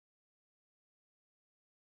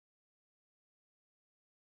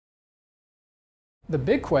The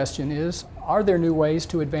big question is, are there new ways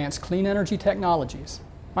to advance clean energy technologies?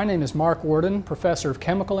 My name is Mark Worden, Professor of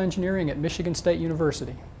Chemical Engineering at Michigan State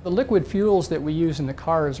University. The liquid fuels that we use in the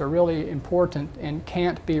cars are really important and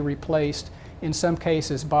can't be replaced in some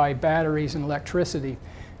cases by batteries and electricity.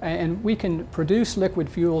 And we can produce liquid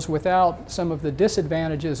fuels without some of the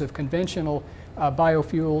disadvantages of conventional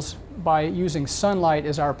biofuels by using sunlight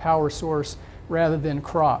as our power source rather than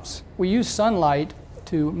crops. We use sunlight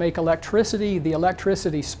to make electricity. The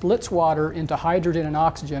electricity splits water into hydrogen and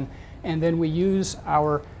oxygen, and then we use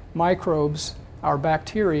our microbes, our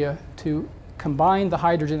bacteria, to combine the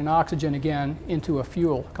hydrogen and oxygen again into a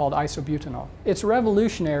fuel called isobutanol. It's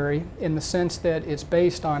revolutionary in the sense that it's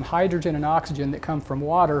based on hydrogen and oxygen that come from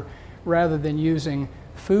water rather than using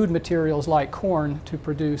food materials like corn to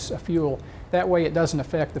produce a fuel. That way it doesn't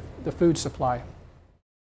affect the food supply.